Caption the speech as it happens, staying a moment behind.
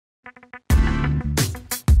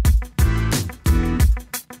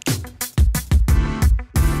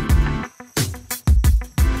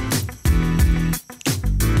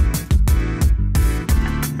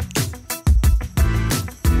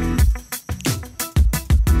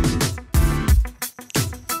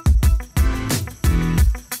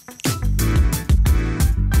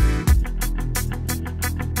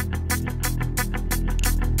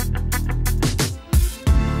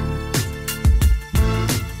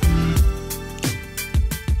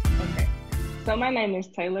So my name is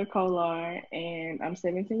Taylor Colar, and I'm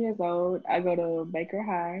 17 years old. I go to Baker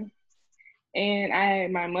High,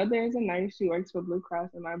 and my mother is a nurse. She works for Blue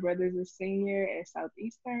Cross, and my brother is a senior at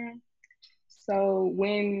Southeastern. So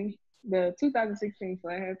when the 2016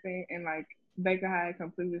 flood happened and like Baker High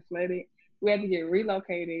completely flooded, we had to get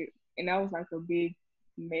relocated, and that was like a big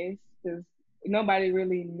mess because nobody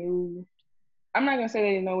really knew. I'm not gonna say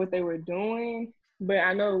they didn't know what they were doing, but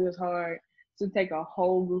I know it was hard to take a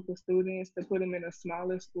whole group of students to put them in a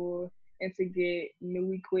smaller school and to get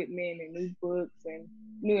new equipment and new books and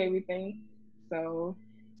new everything. So,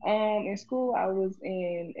 in school I was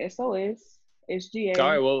in SOS, All right,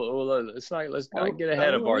 SGA. let's not Oh, get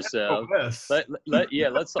ahead of oh, ourselves. Yes.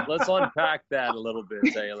 Let's unpack that a little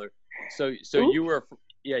bit, Taylor. So you oops, were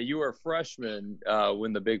you were a freshman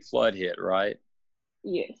when the big flood hit, right?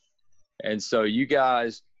 yes, And so you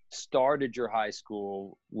guys started your high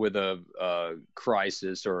school with a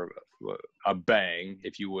crisis or a bang,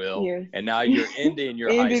 if you will, yes. and now you're ending your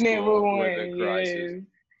high Ending it with school with a one, crisis. yes.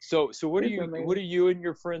 So It's what are amazing. you and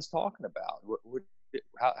your friends talking about?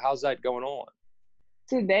 How's that going on?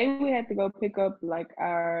 Today we had to go pick up like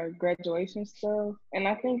our graduation stuff, and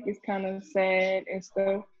I think it's kind of sad and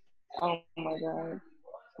stuff. Oh my god!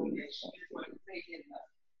 Please.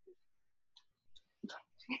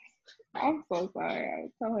 I'm so sorry.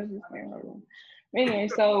 I told her to stay in her room. Anyway,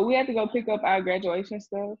 so we had to go pick up our graduation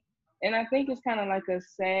stuff, and I think it's kind of like a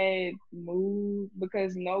sad mood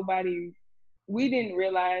because we didn't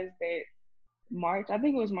realize that March. I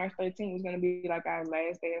think it was March 13th was gonna be like our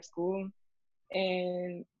last day of school,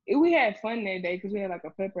 and we had fun that day because we had like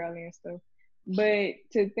a pep rally and stuff. But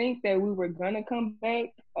to think that we were gonna come back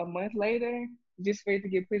a month later, just for it to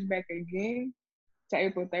get pushed back again to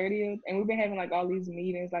April 30th, and we've been having like all these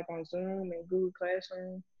meetings like on Zoom and Google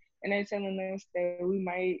Classroom, and they're telling us that we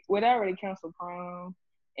might, well, they already canceled prom,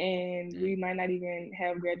 and Mm. we might not even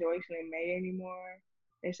have graduation in May anymore.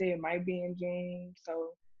 They say it might be in June,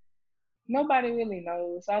 so nobody really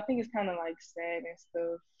knows. So I think it's kind of like sad and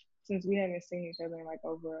stuff since we haven't seen each other in like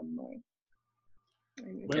over a month.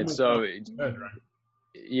 And it's When And was like, so good, right?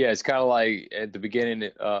 yeah, it's kind of like at the beginning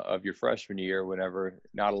of your freshman year, whenever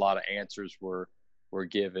not a lot of answers were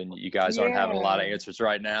given. You guys aren't having a lot of yeah, answers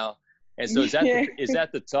right now, and so yeah. is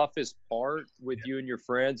that the toughest part with you and your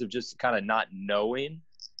friends of just kind of not knowing?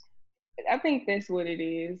 I think that's what it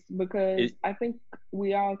is because It, I think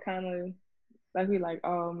we all kind of like we like,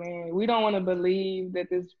 oh man, we don't want to believe that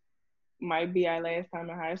this might be our last time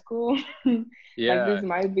in high school. Like this yeah.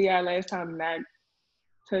 might be our last time not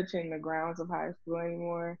touching the grounds of high school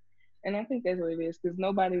anymore. And I think that's what it is because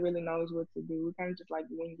nobody really knows what to do. We're kind of just like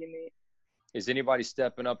winging it. Is anybody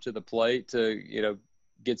stepping up to the plate to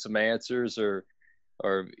get some answers or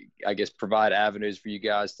I guess provide avenues for you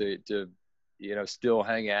guys to still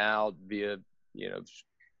hang out via you know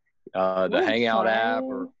the We're Hangout app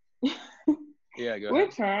or trying. yeah, go We're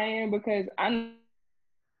ahead. trying because I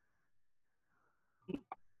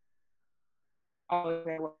always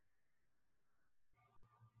at work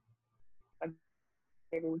like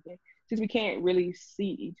every weekend since we can't really see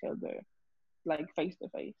each other like face to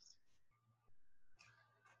face.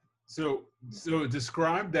 So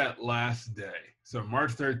describe that last day. So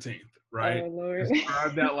March 13th, right? Oh Lord.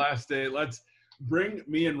 Describe that last day. Let's bring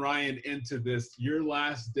me and Ryan into this. Your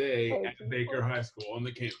last day at Okay. Baker High School on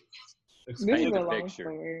the campus. This Explain is Paint it. the a long picture.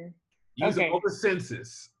 story. Use all Okay. the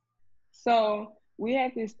senses. So we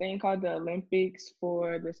had this thing called the Olympics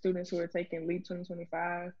for the students who were taking Leap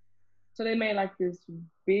 2025. So they made like this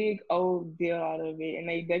big old deal out of it and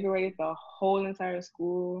they decorated the whole entire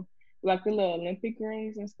school, like the little Olympic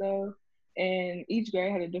rings and stuff. And each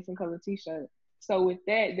grade had a different color t-shirt. So with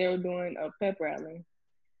that, they were doing a pep rally.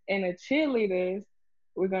 And the cheerleaders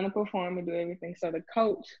were gonna perform and do everything. So the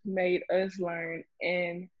coach made us learn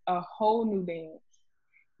in a whole new dance.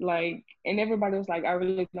 Like, and everybody was like, I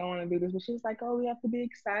really don't want to do this. But she was like, oh, we have to be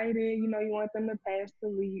excited. You know, you want them to pass the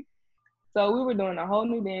leap. So we were doing a whole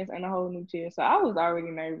new dance and a whole new cheer. So I was already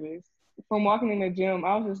nervous. From walking in the gym,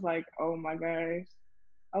 I was just like, oh my gosh.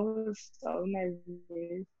 I was so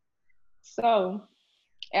nervous. So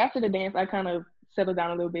after the dance, I kind of settled down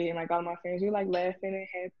a little bit and like all my friends were like laughing and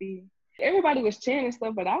happy. Everybody was cheering and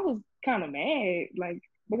stuff, but I was kind of mad, like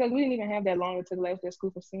because we didn't even have that long until the last day of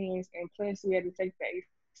school for seniors, and plus we had to take the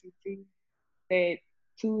ACT that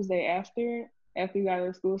Tuesday after we got out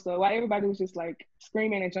of school. So while everybody was just like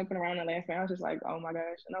screaming and jumping around and laughing, I was just like, oh my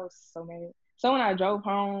gosh, and I was so mad. So when I drove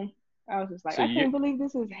home, I was just like, So I you can't believe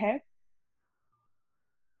this is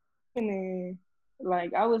happening.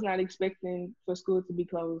 Like I was not expecting for school to be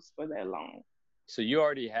closed for that long. so you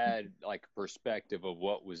already had like a perspective of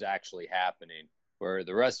what was actually happening where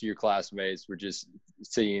the rest of your classmates were just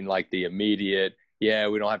seeing like the immediate, yeah,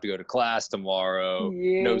 we don't have to go to class tomorrow, no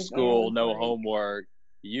Yes, and I school, was no like, homework.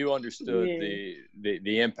 You understood yeah.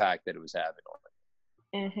 the impact that it was having on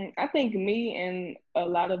I think me and a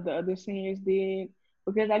lot of the other seniors did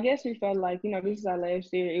because I guess we felt like, this is our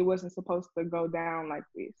last year. It wasn't supposed to go down like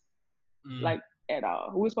this, Mm. like at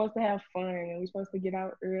all. We were supposed to have fun and we were supposed to get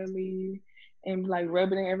out early and like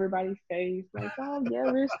rub it in everybody's face. Like, oh,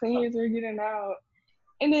 yeah, we're seniors, we're getting out.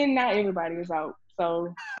 And then not everybody is out.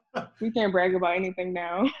 So we can't brag about anything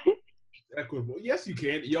now. Equitable. Yes, you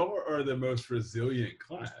can. Y'all are the most resilient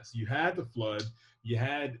class. You had the flood. You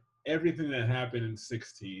had everything that happened in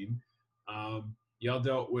 16. Y'all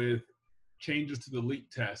dealt with changes to the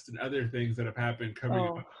leak test and other things that have happened coming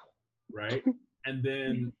Oh, up, right? And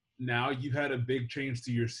then now you've had a big change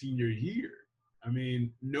to your senior year. I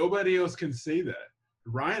mean, nobody else can say that.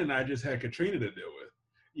 Ryan and I just had Katrina to deal with,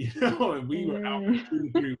 and we were out for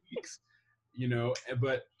 2 to 3 weeks,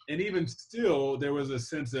 but and even still, there was a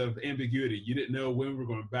sense of ambiguity. You didn't know when we were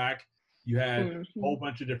going back. You had a whole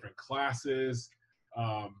bunch of different classes,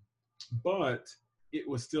 but it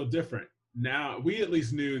was still different. Now, we at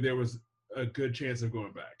least knew there was a good chance of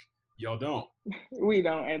going back. Y'all don't. we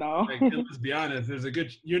don't at all. Like, let's be honest,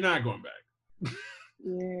 you're not going back.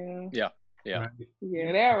 Yeah. Yeah. Right?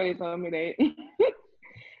 Yeah, they already told me that.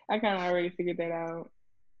 I kind of already figured that out.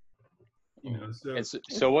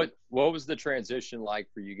 So what was the transition like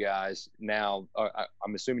for you guys now?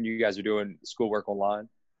 I'm assuming you guys are doing schoolwork online.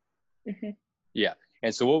 Yeah.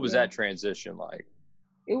 And so what was that transition like?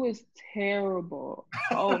 It was terrible.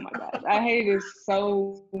 Oh my God. I hated it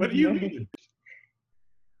so What do you mean?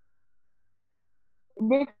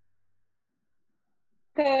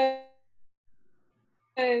 Because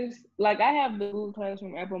like I have the Google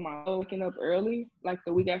Classroom app on my phone, waking up early, like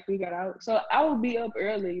the week after we got out. So I would be up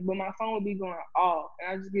early, but my phone would be going off,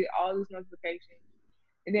 and I just get all these notifications.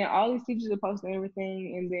 And then all these teachers are posting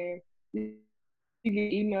everything, and then you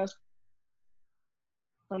get emails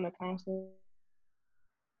from the counselor,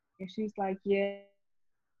 and she's like, "Yeah,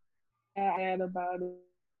 I had about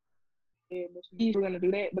it, but she's going to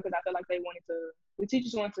do that because I feel like the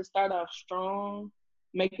teachers wanted to start off strong,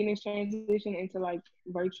 making this transition into like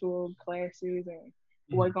virtual classes and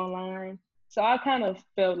work online. So I kind of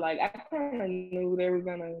felt like I kind of knew they were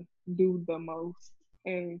gonna do the most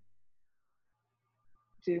and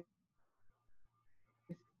just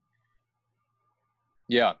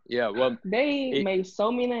Yeah. Well, they made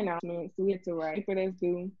so many announcements. We had to write paper that's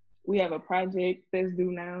due. We have a project that's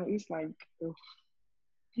due now. It's like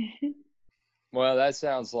well, that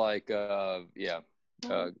sounds like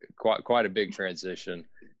quite a big transition.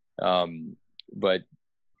 But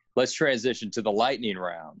let's transition to the lightning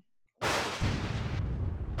round.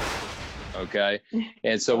 Okay.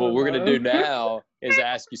 And so what we're going to do now is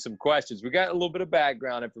ask you some questions. We got a little bit of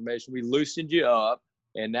background information. We loosened you up,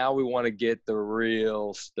 and now we want to get the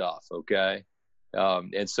real stuff. Okay.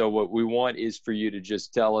 And so what we want is for you to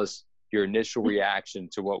just tell us your initial reaction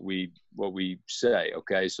to what we say.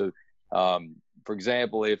 Okay. So, for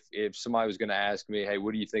example, if somebody was going to ask me, hey,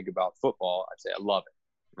 what do you think about football? I'd say, I love it.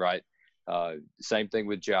 Right. Same thing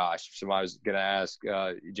with Josh. If somebody was going to ask,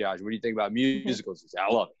 Josh, what do you think about musicals? I'd say, I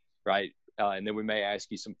love it. Right. And then we may ask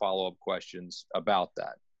you some follow-up questions about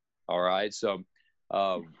that. All right. So,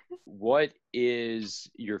 what is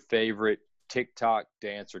your favorite TikTok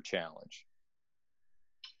dance or challenge?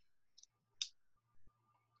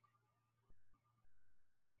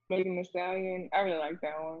 Megan Thee Stallion. I really like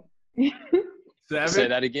that one. Savage? Say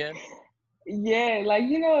that again. Yeah, like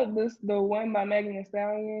the one by Megan Thee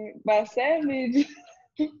Stallion by Savage.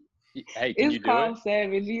 Hey, can you do called it?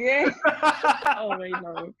 Savage, yeah. Oh wait,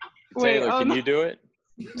 no. Taylor, can you do it?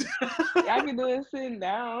 I can do it sitting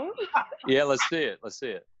down. Yeah, let's see it.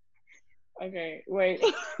 Okay, wait.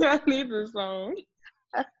 I need the song.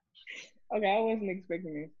 Okay, I wasn't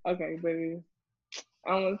expecting it. Okay, but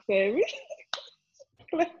I'm a savage.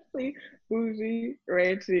 Classy, bougie,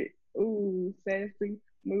 ratchet. Ooh, sassy,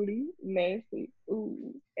 moody, nasty.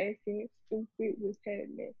 Ooh, acting stupid. What's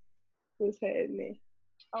happening?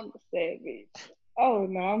 I'm a savage. Oh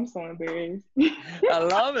no, I'm so embarrassed. I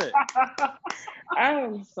love it. I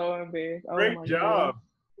am so embarrassed. Oh Great my job.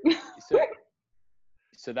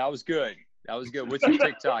 So that was good. What's your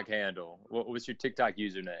TikTok handle? What's your TikTok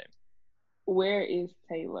username? Where is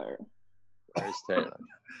Taylor? Where's Taylor?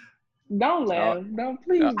 Don't laugh.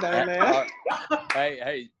 Please don't laugh.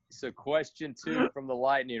 Hey. So question 2 from the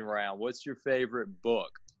lightning round. What's your favorite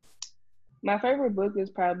book? My favorite book is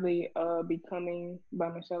probably Becoming by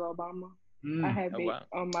Michelle Obama. I have it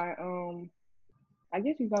on my I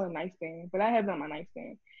guess you call it nightstand, but I have it on my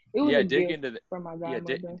nightstand. It was Yeah, a dig gift into the from my yeah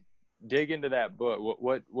godmother. dig into that book.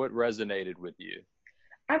 What resonated with you?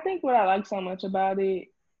 I think what I like so much about it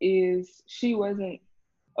is she wasn't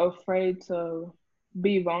afraid to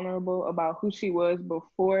be vulnerable about who she was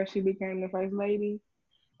before she became the first lady.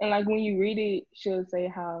 And like when you read it, she'll say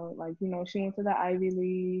how like, you know, she went to the Ivy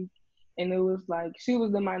League and it was like she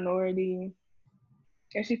was the minority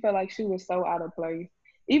and she felt like she was so out of place.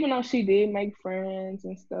 Even though she did make friends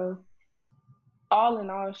and stuff, all in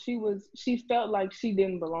all, she felt like she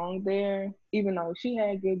didn't belong there, even though she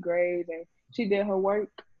had good grades and she did her work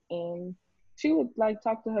and she would like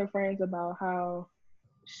talk to her friends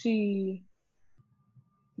she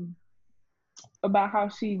about how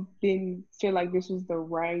she didn't feel like this was the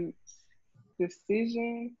right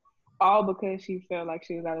decision, all because she felt like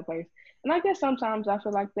she was out of place. And I guess sometimes I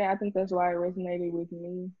feel like that. I think that's why it resonated with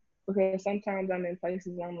me because sometimes I'm in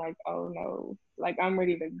places I'm like, oh no, like I'm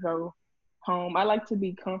ready to go home. I like to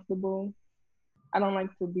be comfortable. I don't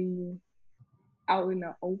like to be out in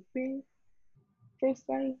the open per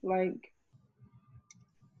se. Like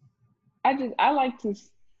I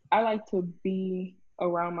like to be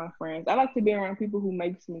around my friends. I like to be around people who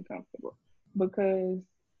makes me comfortable because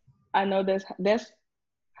I know that's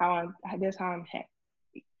how I'm happy.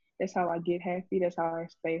 That's how I get happy. That's how I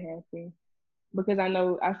stay happy because I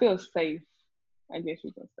know I feel safe. I guess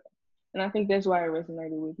you can say, and I think that's why it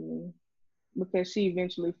resonated with me because she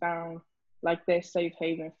eventually found like that safe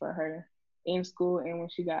haven for her in school and when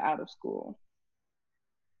she got out of school.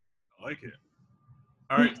 I like it.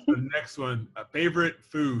 All right, so the next one, a favorite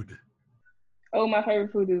food. Oh, my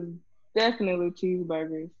favorite food is definitely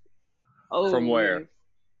cheeseburgers. From Oh where? yes,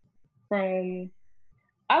 from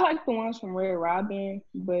I like the ones from Red Robin,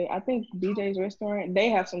 but I think BJ's restaurant they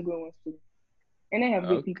have some good ones too, and they have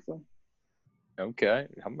good Oh, pizza. okay.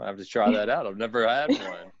 I'm gonna have to try that out. I've never had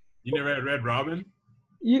one. You never had Red Robin?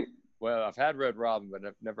 You, Well, I've had Red Robin, but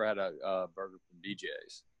I've never had a burger from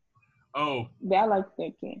BJ's. Oh, I like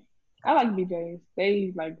that too. I like BJ's.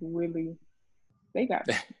 They like really, they got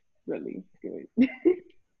really good.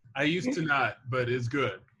 I used to not, but it's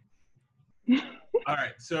good. All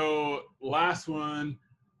right, so last one,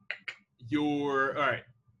 all right,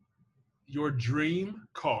 your dream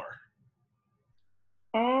car.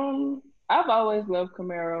 I've always loved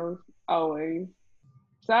Camaros, always.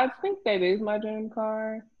 So I think that is my dream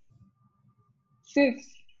car. Since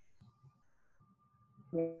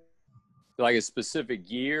Like a specific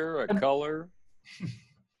year, a color.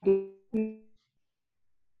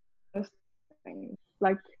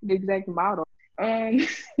 like the exact model. Um,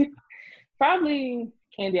 probably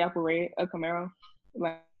candy apple red, a Camaro,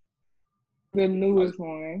 like the I was, newest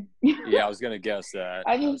one. yeah, I was gonna guess that.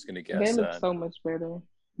 I I just was gonna they guess look that. so much better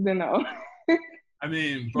than I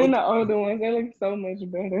mean, than both the older ones. They look so much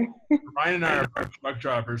better. Ryan and I are both truck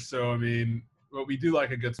drivers, so I mean, well, we do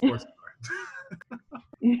like a good sports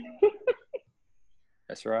car.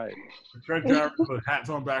 That's right. Truck drivers with hats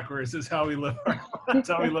on backwards is how we live that's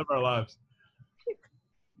how we live our lives.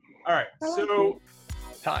 All right, I like so it.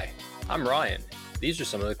 Hi, I'm Ryan. These are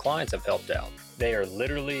some of the clients I've helped out. They are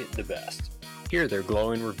literally the best. Here are their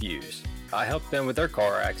glowing reviews. I helped them with their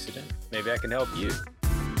car accident. Maybe I can help you.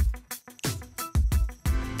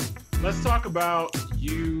 let's talk about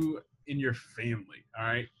you and your family. All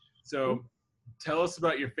right, so tell us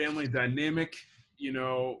about your family dynamic. You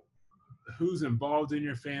know, who's involved in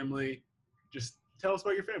your family. Just tell us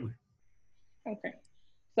about your family. Okay.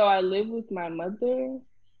 So I live with my mother,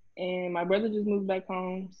 and my brother just moved back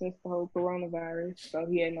home since the whole coronavirus, so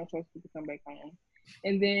he had no choice but to come back home.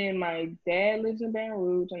 And then my dad lives in Baton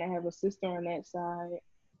Rouge, and I have a sister on that side.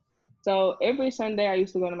 So every Sunday I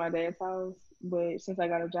used to go to my dad's house, but since I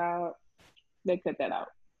got a job, they cut that out.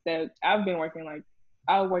 That I've been working like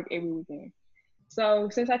I work every weekend. So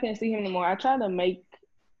since I can't see him anymore, I try to make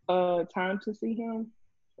time to see him,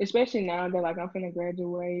 especially now that like I'm finna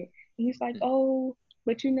graduate. And he's like, "Oh,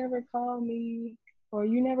 but you never call me, or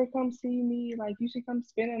you never come see me. Like you should come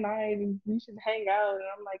spend a night, and we should hang out." And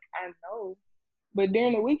I'm like, "I know, but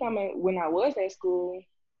during the week, when I was at school,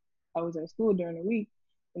 I was at school during the week,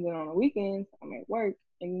 and then on the weekends, I'm at work,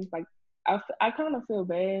 and it's like I kind of feel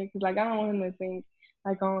bad because like I don't want him to think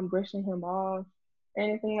like oh, I'm brushing him off or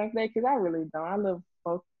anything like that because I really don't. I love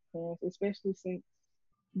both parents, especially since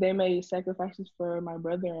they made sacrifices for my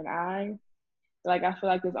brother and I. Like I feel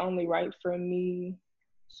like it's only right for me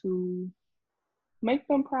to make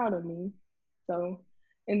them proud of me. So,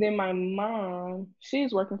 and then my mom,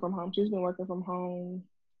 she's working from home. She's been working from home,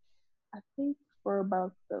 I think, for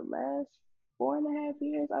about the last 4.5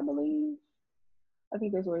 years, I believe. I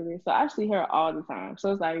think that's what it is. So I see her all the time.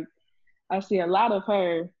 So it's like I see a lot of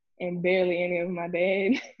her and barely any of my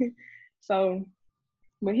dad. So,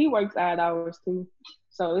 but he works odd hours too.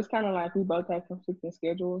 So it's kind of like we both have conflicting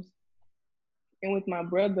schedules. And with my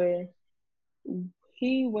brother,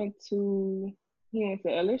 he went to he went to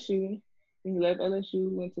LSU. He left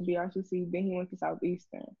LSU, went to BRCC, then he went to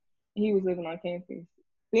Southeastern. He was living on campus.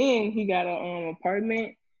 Then he got a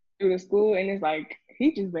apartment through the school, and it's like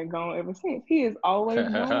he just been gone ever since. He is always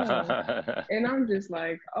gone, and I'm just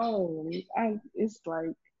like, oh, it's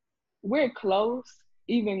like we're close,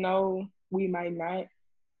 even though we might not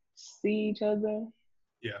see each other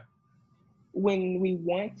Yeah. when we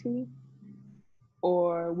want to,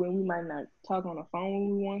 or when we might not talk on the phone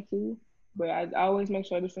when we want to. But I always make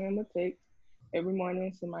sure to send him a text every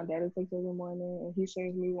morning. Send my dad a text every morning, and he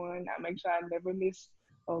sends me one. I make sure I never miss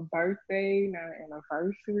a birthday, not an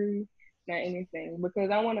anniversary, not anything,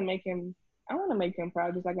 because I want to make him. I want to make him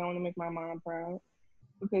proud, just like I want to make my mom proud,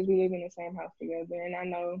 because we live in the same house together, and I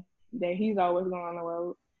know that he's always going on the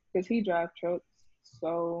road because he drives trucks.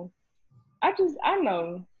 So I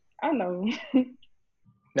know.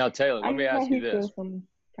 Now, Taylor, I let me know ask you he this. feels some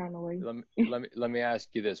kind of way. Let me ask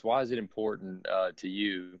you this. Why is it important to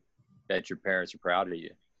you that your parents are proud of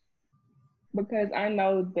you? Because I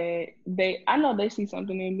know they see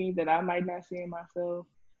something in me that I might not see in myself.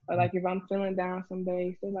 Or like if I'm feeling down some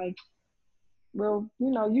days, they're like, well,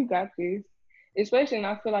 you got this. Especially, and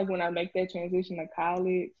I feel like when I make that transition to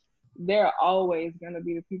college, they're always gonna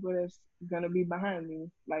be the people that's gonna be behind me,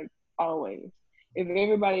 like always. If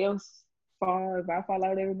everybody else if I fall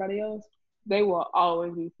out with everybody else, they will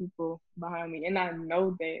always be people behind me, and I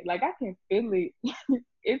know that. Like I can feel it.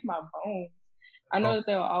 It's my bones. I know Oh, that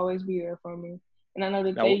they'll always be there for me, and I know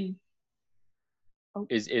that Now, they. Oh,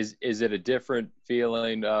 is it a different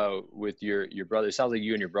feeling with your brother? It sounds like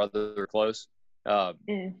you and your brother are close. Uh,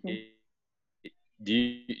 mhm. do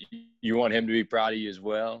you want him to be proud of you as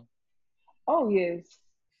well? Oh yes,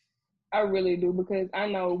 I really do, because I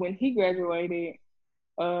know when he graduated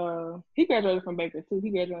from Baker too. He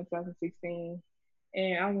graduated in 2016,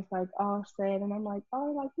 and I was like, oh, sad, and I'm like,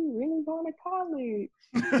 oh, like he really going to college,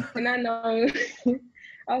 and I know,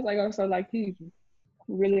 I was like, oh, so like he's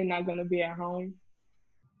really not gonna be at home.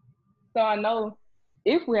 So I know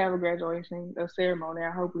if we have a ceremony,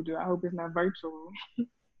 I hope we do. I hope it's not virtual.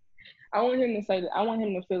 I want him to say that. I want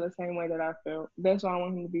him to feel the same way that I felt. That's why I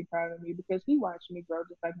want him to be proud of me, because he watched me grow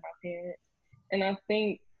just like my parents, and I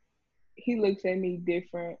think he looks at me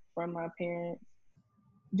different from my parents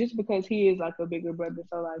just because he is like a bigger brother.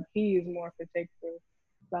 So like he is more protective.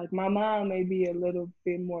 Like my mom may be a little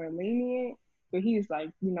bit more lenient, but he's like,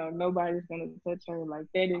 nobody's gonna touch her. Like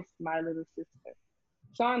that is my little sister.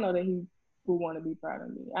 So I know that he will want to be proud of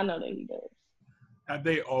me. I know that he does. have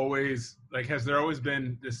they always has there always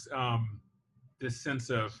been this sense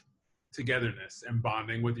of togetherness and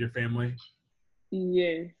bonding with your family?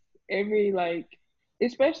 Yes. Every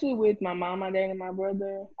especially with my mom, my dad, and my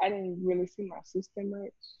brother, I didn't really see my sister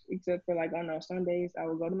much, except for like on our Sundays, I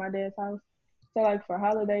would go to my dad's house. So like for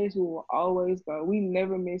holidays, we will always go. We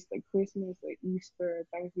never missed a Christmas, or Easter, or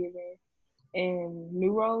Thanksgiving. And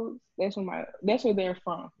New Roads, that's where they're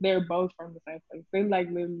from. They're both from the same place. They like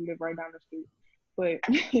literally live right down the street. But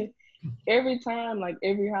every time, like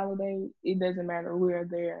every holiday, it doesn't matter. We're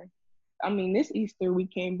there. I mean, this Easter we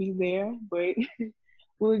can't be there, but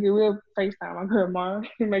we'll FaceTime my grandma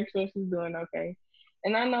and make sure she's doing okay.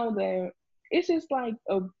 And I know that it's just like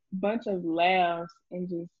a bunch of laughs and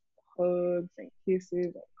just hugs and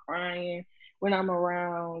kisses and crying when I'm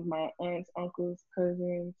around my aunts, uncles,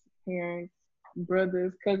 cousins, parents,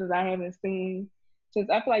 brothers, cousins I haven't seen. Since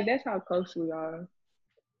I feel like that's how close we are.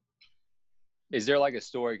 Is there like a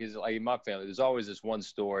story? Because like in my family, there's always this one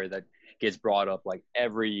story that gets brought up like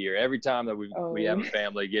every year, every time that we have Oh, a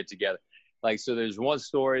family get together. Like so, there's one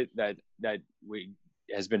story that we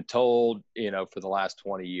has been told, for the last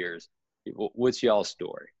 20 years. What's y'all's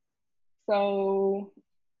story? so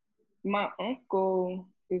my uncle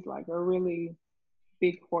is like a really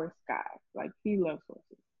big horse guy. Like he loves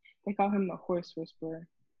horses. They call him the horse whisperer.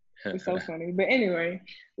 It's so funny. But anyway,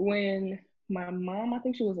 when my mom, I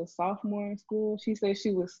think she was a sophomore in school, she said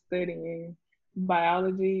she was studying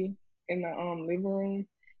biology in the living room,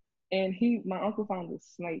 and my uncle found a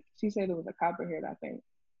snake. She said it was a copperhead, I think.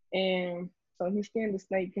 And so he skinned the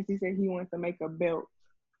snake because he said he wanted to make a belt.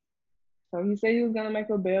 So he said he was gonna make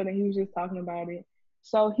a belt, and he was just talking about it.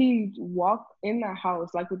 So he walked in the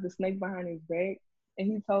house like with the snake behind his back, and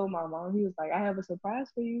he told my mom, he was like, "I have a surprise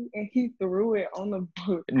for you," and he threw it on the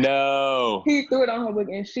book. No. He threw it on her book,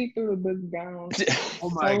 and she threw the book down Oh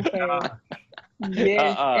my so fast. God.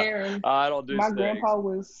 Yes, and I don't do my snakes. grandpa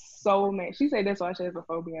was so mad. She said that's why she has a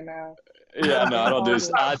phobia now. Yeah, no, I don't do. I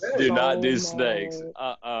was I do not so do snakes.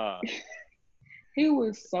 mad. He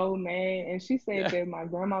was so mad, and she said Yeah. that my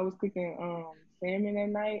grandma was cooking salmon at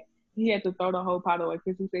night. He had to throw the whole pot away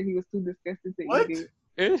because he said he was too disgusted to eat What? it.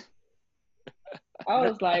 Eh, I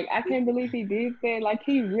was like, I can't believe he did that. Like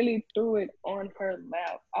he really threw it on her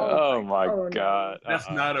lap. I was oh like, my oh no. God. That's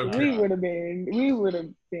not okay. We would have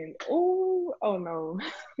been, oh no.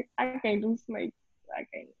 I can't do snakes. I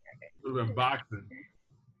can't. Would have been boxing.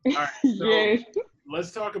 All right, so Yes.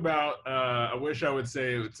 let's talk about. I wish I would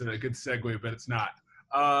say it's a good segue, but it's not.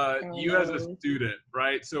 Oh You as a no. student,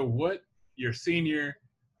 right? So what? You're senior.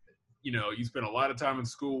 You know, you spent a lot of time in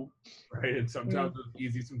school, right? And sometimes Mm. it was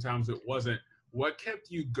easy, sometimes it wasn't. What kept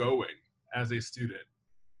you going as a student?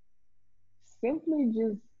 Simply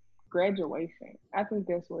just graduation. I think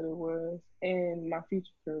that's what it was, and my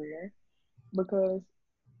future career. Because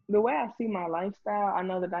the way I see my lifestyle, I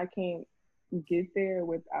know that I can't get there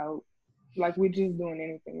without like with just doing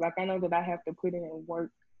anything. Like I know that I have to put in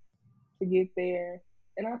work to get there.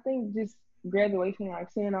 And I think just graduation,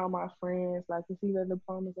 like seeing all my friends, like to see their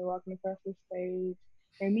diplomas and walking across the stage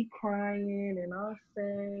and me crying and all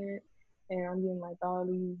sad and I'm getting like all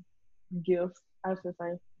these gifts, I should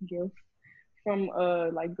say gifts from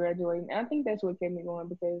like graduating. And I think that's what kept me going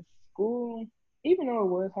because school, even though it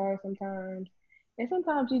was hard sometimes, and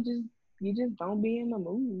sometimes you just don't be in the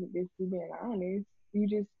mood if you're being honest. You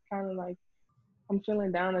just kind of like I'm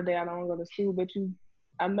feeling down today. I don't want to go to school, but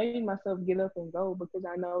I made myself get up and go because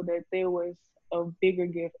I know that there was a bigger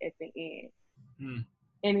gift at the end. Hmm.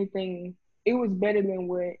 Anything, it was better than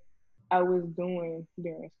what I was doing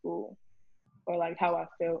during school or like how I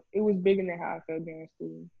felt. It was bigger than how I felt during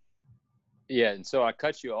school. Yeah, and so I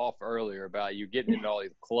cut you off earlier about you getting into all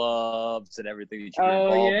these clubs and everything that you're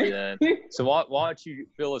Oh involved yeah. in. So why don't you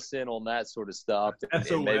fill us in on that sort of stuff and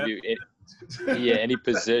SOS. maybe yeah, any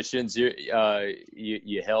positions you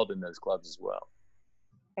held in those clubs as well.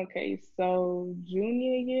 Okay, so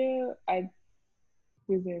junior year I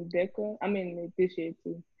was in DECA. I mean this year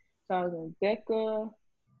too. So I was in DECA,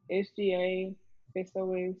 SGA,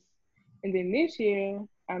 SOS, and then this year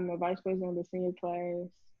I'm a vice president of the senior class,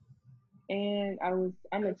 and I'm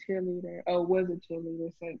a cheerleader. Oh, was a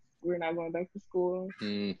cheerleader since we're not going back to school.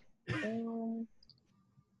 Mm. Um,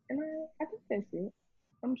 and I think that's it.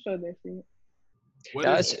 I'm sure that's it. What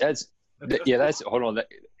Now is yeah, that's hold on.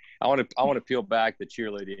 I want to peel back the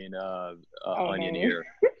cheerleading Oh onion no. here.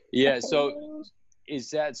 Yeah, so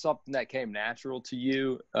is that something that came natural to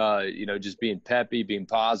you? Just being peppy, being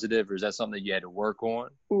positive, or is that something that you had to work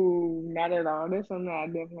on? Ooh, not at all. That's something I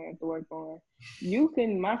definitely have to work on.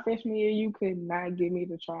 My freshman year, you could not get me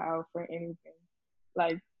to try out for anything.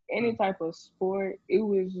 Like any type of sport, it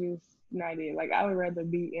was just not it. Like I would rather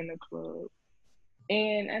be in a club.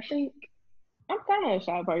 And I think I'm kind of a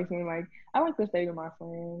shy person. Like I like to stay with my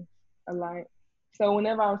friends a lot. So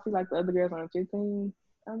whenever I would see like the other girls on the 15,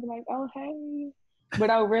 I'd be like, oh hey. But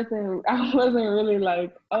I wasn't really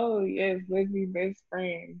like, oh yes, let's be best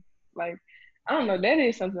friends. Like I don't know, that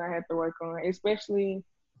is something I have to work on, especially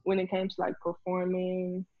when it comes to like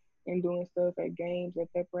performing and doing stuff at games, at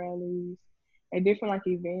pep rallies, and different like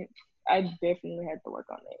events. I definitely had to work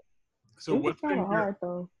on that. so? It was kind of hard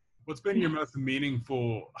though. What's been your most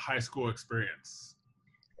meaningful high school experience?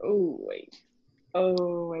 Oh wait.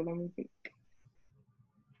 Oh wait, let me think.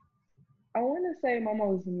 I want to say my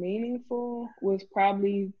most meaningful was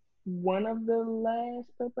probably one of the last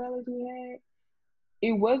pep rallies we had.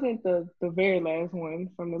 It wasn't the very last one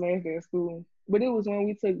from the last day of school, but it was when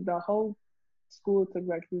we took the whole school took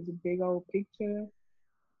like this big old picture.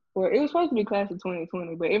 Well, it was supposed to be class of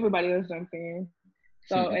 2020, but everybody else jumped in.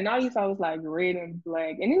 So and all you saw was like red and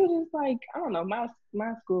black, and it was just like I don't know. My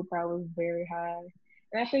school pride was very high,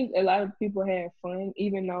 and I think a lot of people had fun,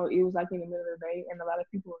 even though it was like in the middle of the day, and a lot of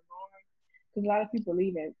people were gone because a lot of people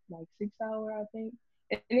leave at like 6 hours, I think.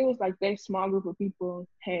 And it was like that small group of people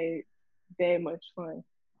had that much fun.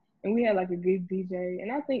 And we had like a good DJ.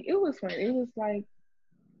 And I think it was fun. It was like,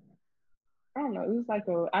 I don't know, it was like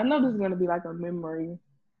I know this is going to be like a memory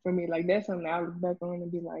for me. Like that's something I look back on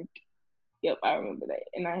and be like, yep, I remember that.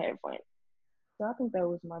 And I had fun. So I think that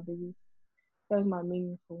was my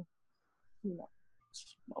meaningful, you know,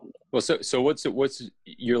 moment. Well, so what's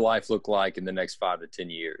your life look like in the next 5 to 10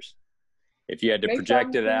 years? If you had to Next five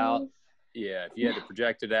project to it 10 out, years, yeah, if you had to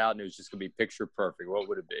project it out and it was just gonna be picture perfect, what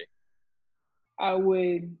would it be? I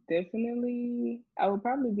would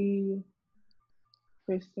probably be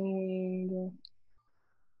pursuing,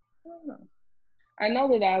 I don't know. I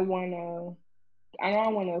know I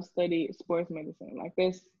wanna study sports medicine. Like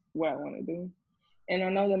that's what I wanna do. And I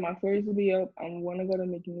know that my first will be up. I want to go to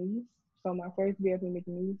McNeese. So my first will be up in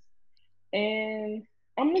McNeese. And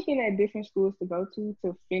I'm looking at different schools to go to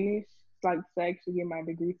finish, like to actually get my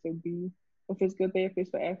degree to be a physical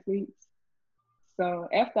therapist for athletes. So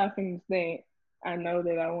after I finish that, I know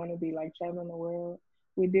that I want to be like traveling the world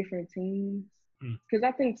with different teams Mm. because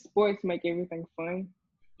I think sports make everything fun.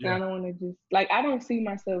 And Yeah. I don't want to just like I don't see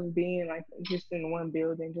myself being like just in one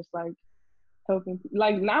building, just like helping.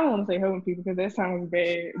 Like I don't want to say helping people because that sounds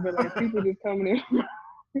bad, but like people just coming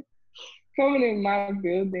in my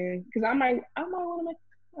building because I might want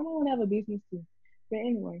to have a business too. But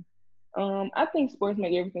anyway, I think sports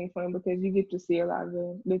make everything fun because you get to see a lot of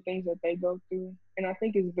the things that they go through, and I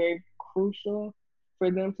think it's very crucial for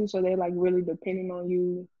them too. So they're like really depending on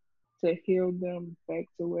you to heal them back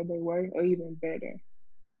to where they were or even better.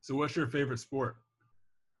 So what's your favorite sport?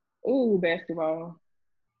 Ooh, basketball.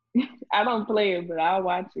 I don't play it, but I'll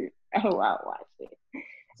watch it. Oh, I'll watch it.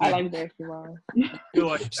 I See, like basketball. I feel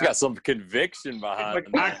like She's got some conviction behind like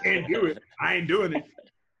I can't do it. I ain't doing it.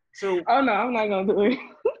 So, Oh no, I'm not gonna do it.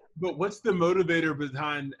 but what's the motivator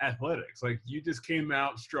behind athletics? Like you just came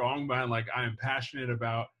out strong behind like I am passionate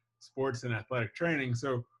about sports and athletic training.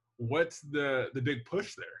 So what's the big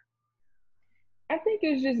push there? I think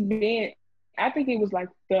it's just being. I think it was like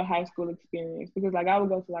the high school experience because like I would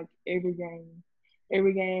go to like every game. I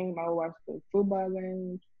would watch the football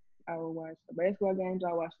games. I would watch the basketball games.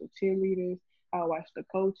 I would watch the cheerleaders. I would watch the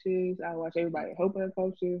coaches. I would watch everybody helping the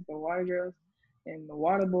coaches, the water girls, and the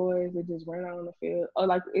water boys that just ran out on the field. Or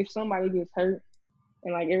like if somebody gets hurt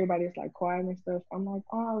and like everybody's like quiet and stuff, I'm like,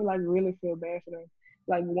 oh, I like really feel bad for them.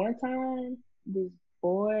 Like one time, this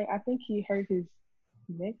boy, I think he hurt his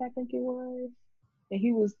neck. I think it was and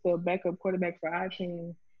he was the backup quarterback for our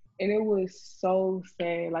team. And it was so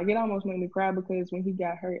sad. Like it almost made me cry because when he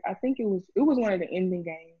got hurt, I think it was one of the ending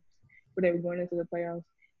games where they were going into the playoffs.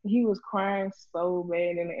 And he was crying so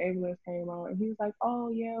bad, and the ambulance came on, and he was like, "Oh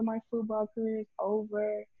yeah, my football career is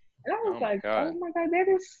over." And I was Oh my like, "Oh God. my God, that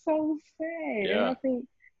is so sad." And Yeah. I think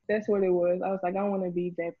that's what it was. I was like, I want to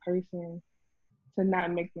be that person to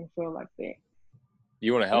not make them feel like that.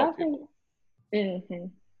 You want to And I help think people. hmm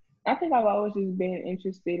I think I've always just been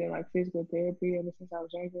interested in like physical therapy ever since I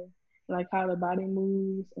was younger. Like how the body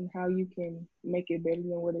moves and how you can make it better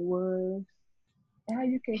than what it was. And how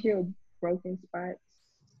you can heal broken spots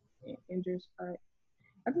and injured spots.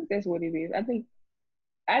 I think that's what it is. I think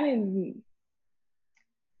I didn't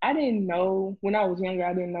I didn't know when I was younger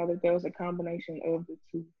I didn't know that there was a combination of the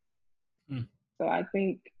two. Mm. So I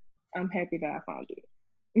think I'm happy that I found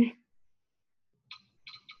it.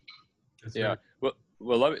 That's Yeah. very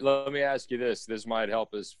Well, let me ask you this. This might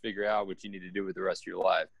help us figure out what you need to do with the rest of your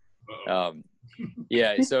life. uh-oh.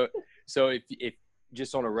 Yeah. So if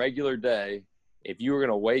just on a regular day, if you were going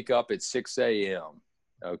to wake up at 6 a.m.,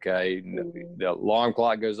 okay, the alarm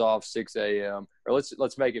clock goes off 6 a.m. or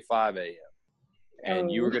let's make it 5 a.m.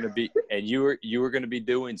 and you Oh, were going to be you were going to be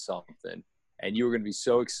doing something, and you were going to be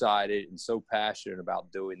so excited and so passionate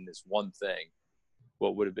about doing this one thing,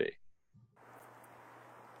 what would it be?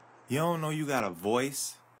 You don't know you got a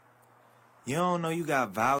voice. You don't know you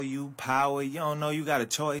got value, power. You don't know you got a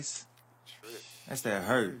choice. That's that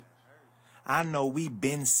hurt. I know we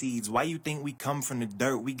been seeds. Why you think we come from the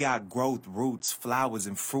dirt? We got growth, roots, flowers,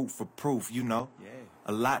 and fruit for proof, you know.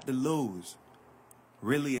 A lot to lose.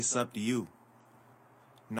 Really, it's up to you.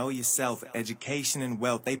 Know yourself, education and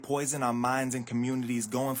wealth. They poison our minds and communities,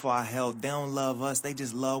 going for our health. They don't love us, they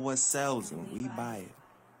just love what sells, and we buy it.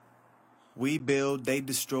 We build, they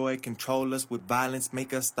destroy, control us with violence,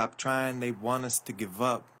 make us stop trying. They want us to give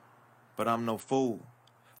up, but I'm no fool.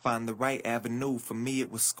 Find the right avenue. For me, it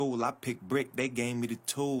was school. I picked brick, they gave me the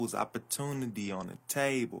tools. Opportunity on the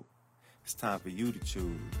table. It's time for you to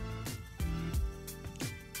choose.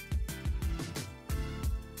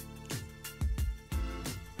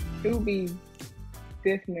 it would be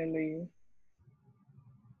definitely.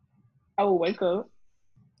 I would wake up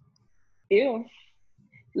if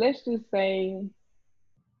let's just say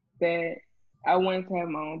that I wanted to have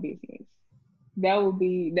my own business. That would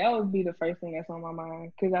be the first thing that's on my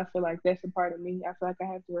mind because I feel like that's a part of me. I feel like I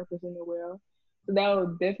have to represent it well. So that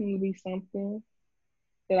would definitely be something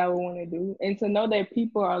that I would want to do, and to know that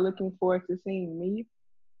people are looking forward to seeing me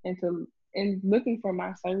and looking for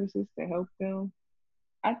my services to help them.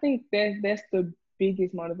 I think that's the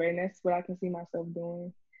biggest motivator. And that's what I can see myself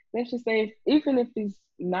doing. Let's just say, even if it's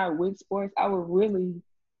not with sports, I would really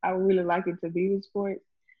like it to be with sports.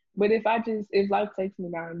 But if life takes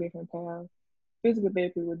me down a different path, physical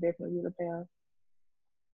therapy would definitely be the path.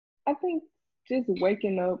 I think just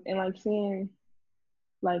waking up and like seeing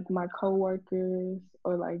like my coworkers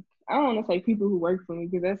or like I don't want to say people who work for me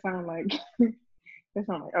because that sounds like It's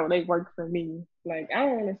not like, oh, they work for me. Like I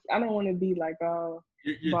don't want to be like all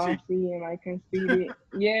Your team. bossy and like conceited.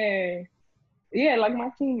 Yeah, yeah, like my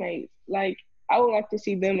teammates. Like I would like to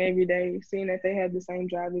see them every day, seeing that they have the same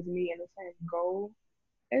drive as me and the same goal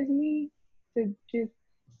as me, to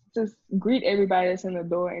just greet everybody that's in the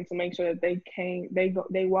door and to make sure that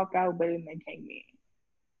they walk out better than they came in.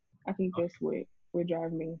 I think that's what would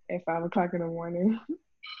drive me at 5 o'clock in the morning.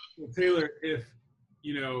 Well, Taylor, if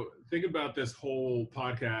think about this whole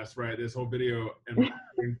podcast, right? This whole video and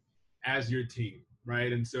as your team,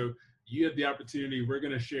 right? And so you have the opportunity. We're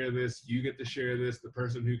going to share this. You get to share this. The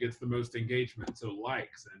person who gets the most engagement, so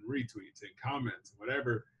likes and retweets and comments,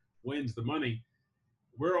 whatever, wins the money.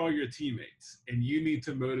 We're all your teammates, and you need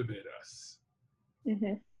to motivate us.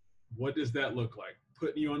 Mm-hmm. What does that look like?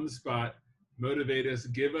 Putting you on the spot, motivate us,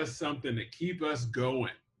 give us something to keep us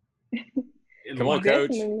going. Come on,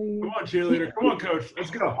 coach. Definitely. Come on, cheerleader. Come on, coach.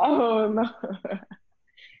 Let's go. Oh no.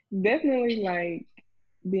 Definitely like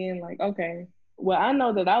being like, okay, well, I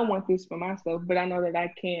know that I want this for myself, but I know that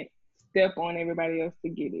I can't step on everybody else to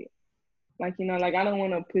get it. Like, like I don't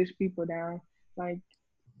want to push people down. Like,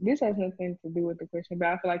 this has nothing to do with the question, but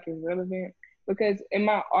I feel like it's relevant because in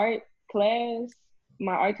my art class,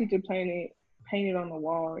 my art teacher painted on the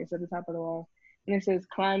wall. It's at the top of the wall, and it says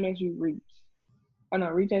 "Climb as you reach." Oh no,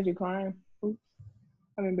 reach as you climb. Oops,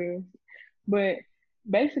 I'm embarrassed. But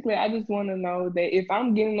basically, I just want to know that if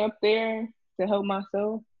I'm getting up there to help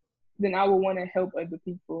myself, then I would want to help other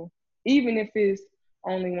people, even if it's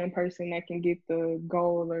only one person that can get the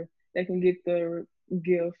goal or that can get the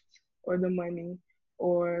gift or the money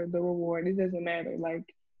or the reward. It doesn't matter. Like,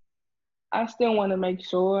 I still want to make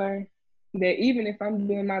sure that even if I'm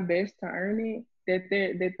doing my best to earn it, that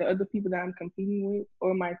the other people that I'm competing with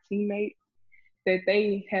or my teammates, that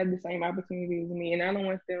they have the same opportunity as me. And I don't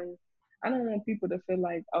want people to feel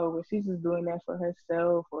like, oh, well, she's just doing that for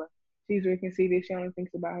herself, or she's really conceited, she only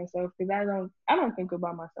thinks about herself. Because I don't think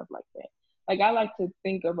about myself like that. Like, I like to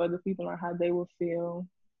think of other people and how they will feel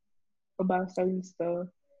about certain stuff.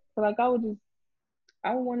 So like I would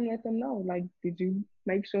want to let them know, like, did you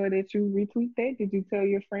make sure that you retweet that? Did you tell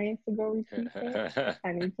your friends to go retweet that?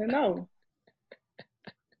 I need to know.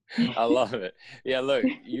 I love it. Yeah, look,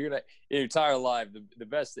 you're gonna in your entire life, the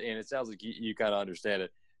best, and it sounds like you kind of understand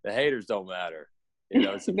it. The haters don't matter.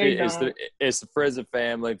 It's the friends and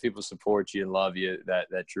family, people support you and love you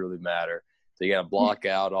that truly matter. So you got to block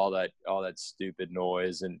out all that stupid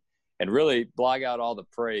noise and really block out all the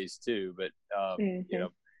praise too. But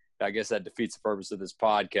I guess that defeats the purpose of this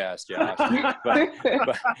podcast, Josh.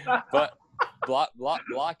 but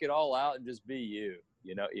block it all out and just be you.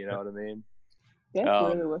 You know what I mean? That's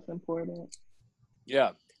really what's important.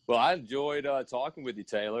 Yeah. Well, I enjoyed talking with you,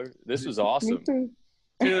 Taylor. This was awesome. Me too.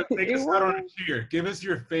 Taylor, take us out on a cheer. Give us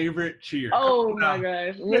your favorite cheer. Oh my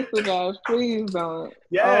gosh. Listen, guys, please don't.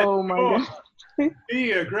 Yeah. Oh my gosh.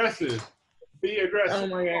 Be aggressive. Oh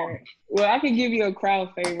my god. Well, I can give you a crowd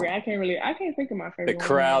favorite. I can't think of my favorite. The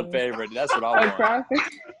crowd favorite. That's what I want. A crowd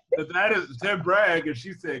favorite. That is Tim Bragg, and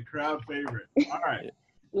she said crowd favorite. All right.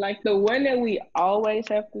 Like the one that we always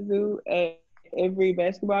have to do at every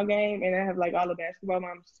basketball game, and I have like all the basketball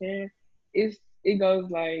moms cheering. It goes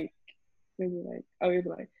like, it'd be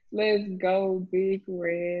like, let's go big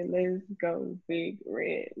red, let's go big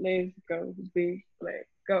red, let's go big black,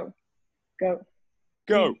 go.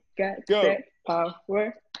 Go. Got Go. that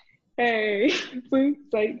power. Hey, please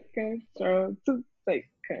take control. To take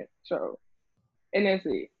control. And that's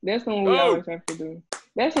it. That's the one we always have to do.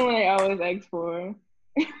 That's the one they always ask for.